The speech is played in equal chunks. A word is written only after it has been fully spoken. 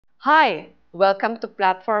Hi, welcome to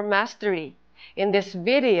Platform Mastery. In this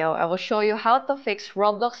video, I will show you how to fix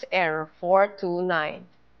Roblox error 429.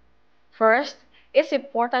 First, it's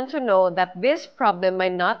important to know that this problem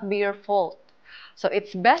might not be your fault, so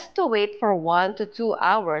it's best to wait for 1 to 2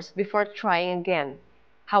 hours before trying again.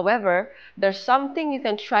 However, there's something you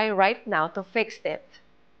can try right now to fix it.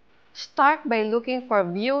 Start by looking for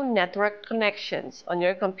View Network Connections on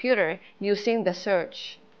your computer using the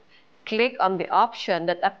search. Click on the option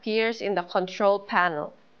that appears in the control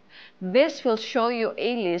panel. This will show you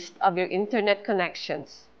a list of your internet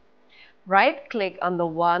connections. Right-click on the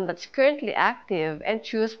one that's currently active and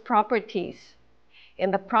choose Properties. In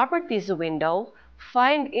the Properties window,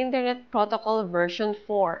 find Internet Protocol version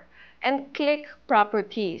 4 and click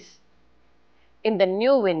Properties. In the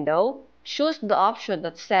new window, choose the option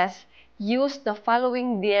that says Use the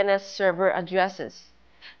following DNS server addresses.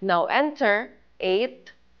 Now enter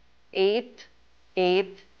 8, 8,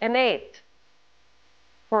 8, and 8.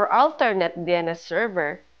 For alternate DNS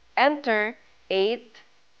server, enter 8,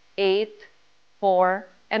 8, 4,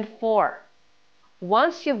 and 4.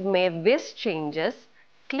 Once you've made these changes,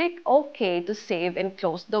 click OK to save and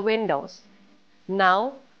close the windows.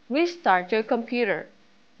 Now, restart your computer.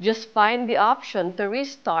 Just find the option to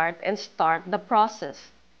restart and start the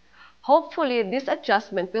process. Hopefully, this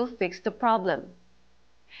adjustment will fix the problem.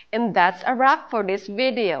 And that's a wrap for this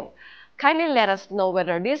video. Kindly let us know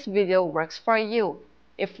whether this video works for you.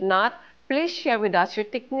 If not, please share with us your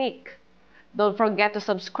technique. Don't forget to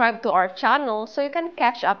subscribe to our channel so you can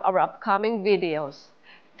catch up our upcoming videos.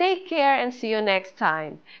 Take care and see you next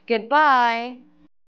time. Goodbye!